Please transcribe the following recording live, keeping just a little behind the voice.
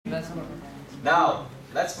Now,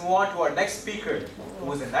 let's move on to our next speaker,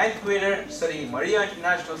 who is a ninth grader studying Maria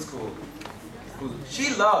International School.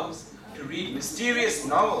 She loves to read mysterious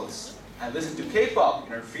novels and listen to K-pop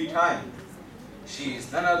in her free time. She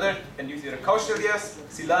is none other than Youth Leader Kausalya's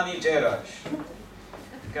Silani Jairaj.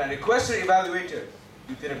 Can I request her evaluator,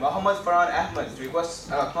 Youth Leader Muhammad Farhan Ahmed, to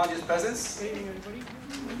acknowledge his presence? Good evening, everybody.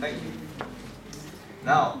 Thank you.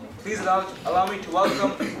 Now, please allow me to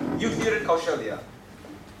welcome Youth Leader Kausalya.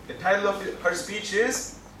 The title of her speech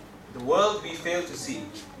is The World We Fail to See.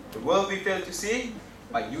 The World We Fail to See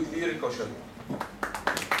by Youth Leader Kausalya.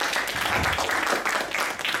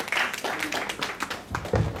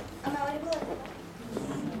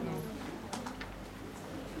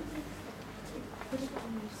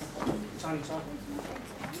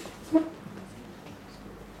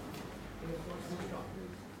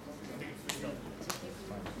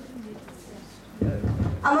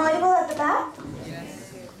 Am I audible at the back?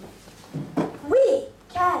 Yes. We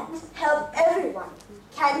can't help everyone,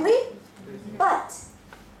 can we? But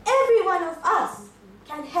every one of us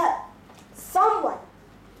can help someone.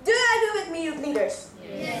 Do you agree with me, youth leaders?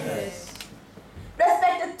 Yes.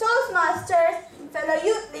 Respected Toastmasters, fellow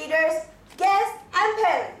youth leaders, guests, and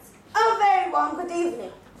parents, a very warm good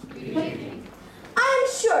evening. Good evening. I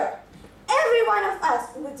am sure every one of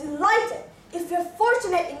us would be delighted if you're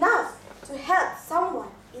fortunate enough to help someone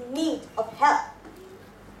in need of help.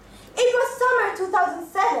 It was summer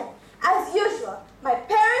 2007. As usual, my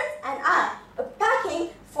parents and I were packing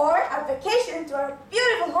for our vacation to our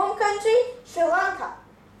beautiful home country, Sri Lanka.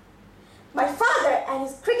 My father and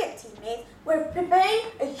his cricket teammates were preparing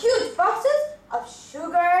a huge boxes of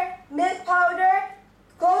sugar, milk powder,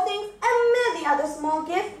 clothing, and many other small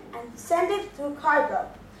gifts and sent it through cargo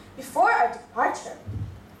before our departure.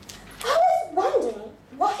 I was wondering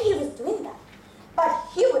why he was doing that, but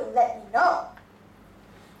he wouldn't let me know.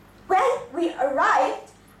 When we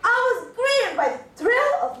arrived, I was greeted by the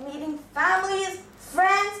thrill of meeting families,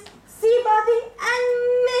 friends, sea bathing, and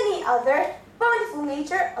many other bountiful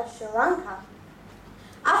nature of Sri Lanka.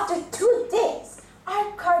 After 2 days,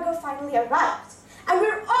 our cargo finally arrived, and we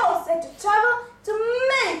were all set to travel to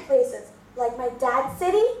many places, like my dad's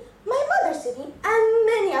city, my mother's city, and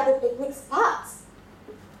many other picnic spots.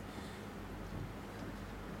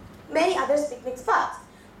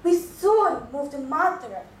 We soon moved to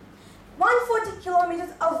Mathura, 140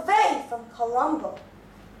 kilometers away from Colombo.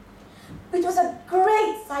 It was a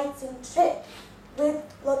great sightseeing trip with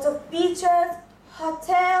lots of beaches,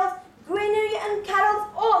 hotels, greenery, and cattle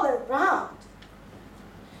all around.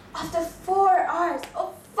 After 4 hours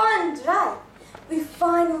of fun drive, we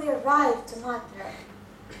finally arrived to Mathura.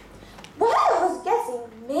 While I was guessing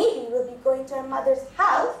maybe we'll be going to our mother's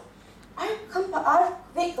house, our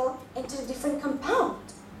vehicle entered a different compound.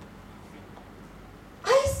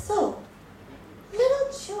 I saw little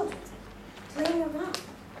children playing around.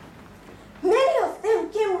 Many of them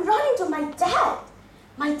came running to my dad.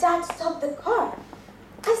 My dad stopped the car.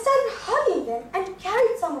 I started hugging them and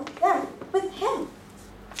carried some of them with him.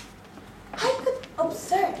 I could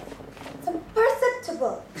observe some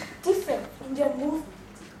perceptible difference in their movement.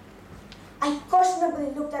 I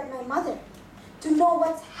cautionably looked at my mother to know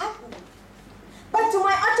what's happening. But to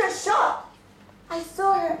my utter shock, I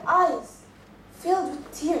saw her eyes filled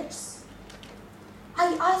with tears.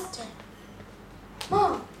 I asked her,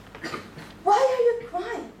 "Mom, why are you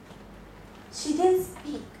crying?" She didn't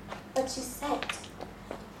speak, but she said,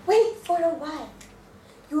 "Wait for a while.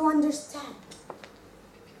 You'll understand."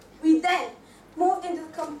 We then moved into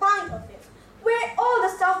the compound office, where all the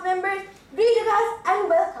staff members greeted us and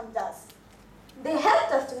welcomed us. They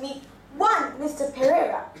helped us to meet one Mr.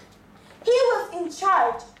 Pereira. He was in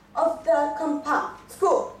charge of the compound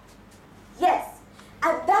school. Yes,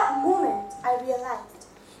 at that moment I realized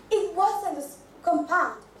it wasn't a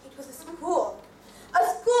compound, it was a school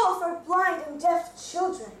for blind and deaf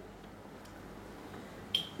children.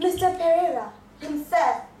 Mr. Pereira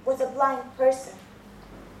himself was a blind person.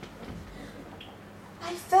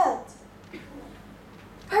 I felt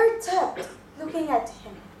perturbed looking at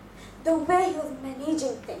him, the way he was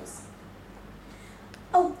managing things.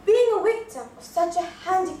 Of being a victim of such a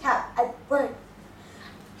handicap at birth,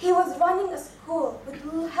 he was running a school with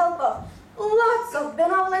the help of lots of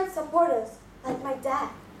benevolent supporters like my dad.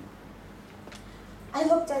 I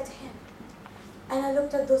looked at him, and I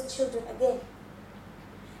looked at those children again.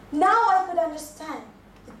 Now I could understand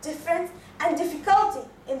the difference and difficulty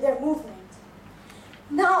in their movement.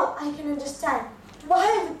 Now I can understand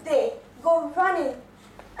why would they go running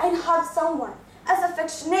and hug someone as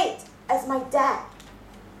affectionate as my dad.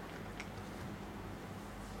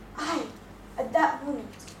 At that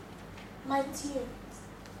moment, my tears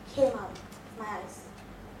came out of my eyes.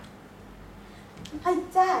 My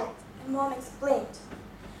dad and mom explained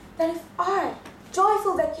that if our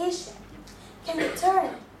joyful vacation can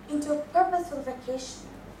turn into a purposeful vacation,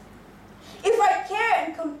 if our care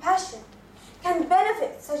and compassion can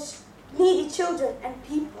benefit such needy children and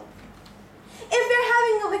people, if we're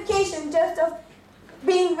having a vacation just of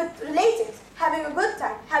being with relatives, having a good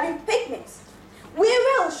time, having picnics, we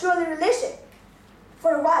will surely relish it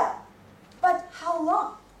for a while. But how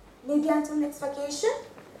long? Maybe until next vacation?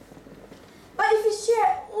 But if we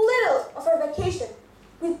share little of our vacation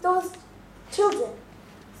with those children,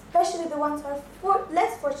 especially the ones who are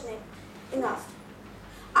less fortunate enough,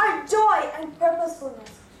 our joy and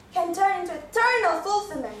purposefulness can turn into eternal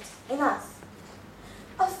fulfillment in us.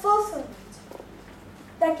 A fulfillment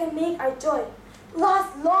that can make our joy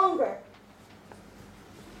last longer.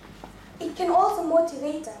 It can also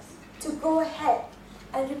motivate us to go ahead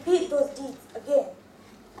and repeat those deeds again.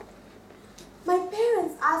 My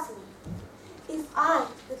parents asked me if I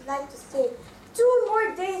would like to stay 2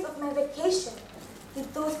 more days of my vacation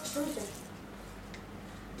with those children.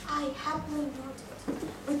 I happily nodded,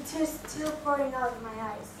 with tears still pouring out of my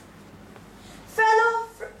eyes. Fellow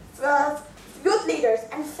youth leaders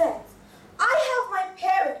and friends, I have my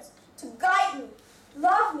parents to guide me,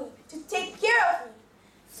 love me, to take care of me.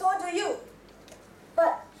 So do you.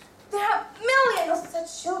 But there are millions of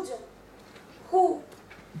such children who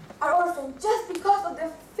are orphaned just because of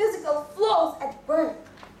their physical flaws at birth.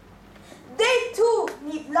 They too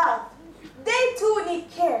need love. They too need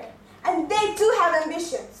care. And they too have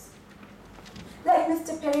ambitions. Like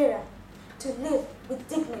Mr. Pereira, to live with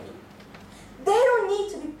dignity. They don't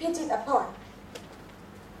need to be pitied upon.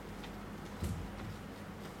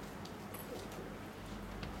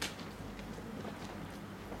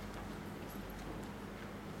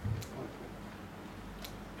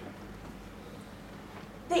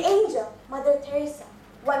 The angel, Mother Teresa,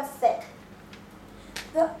 once said,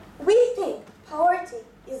 we think poverty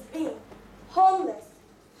is being homeless,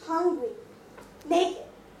 hungry, naked,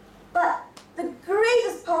 but the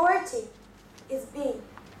greatest poverty is being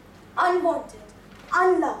unwanted,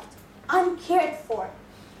 unloved, uncared for.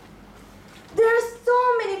 There are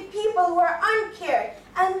so many people who are uncared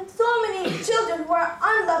and so many children who are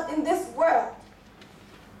unloved in this world.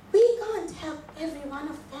 We can't help every one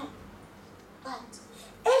of them, but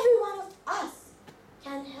every one of us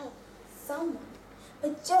can help someone by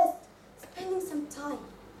just spending some time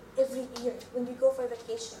every year when we go for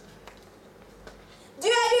vacation. Do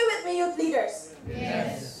you agree with me, youth leaders?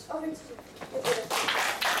 Yes. Over to you, youth leaders.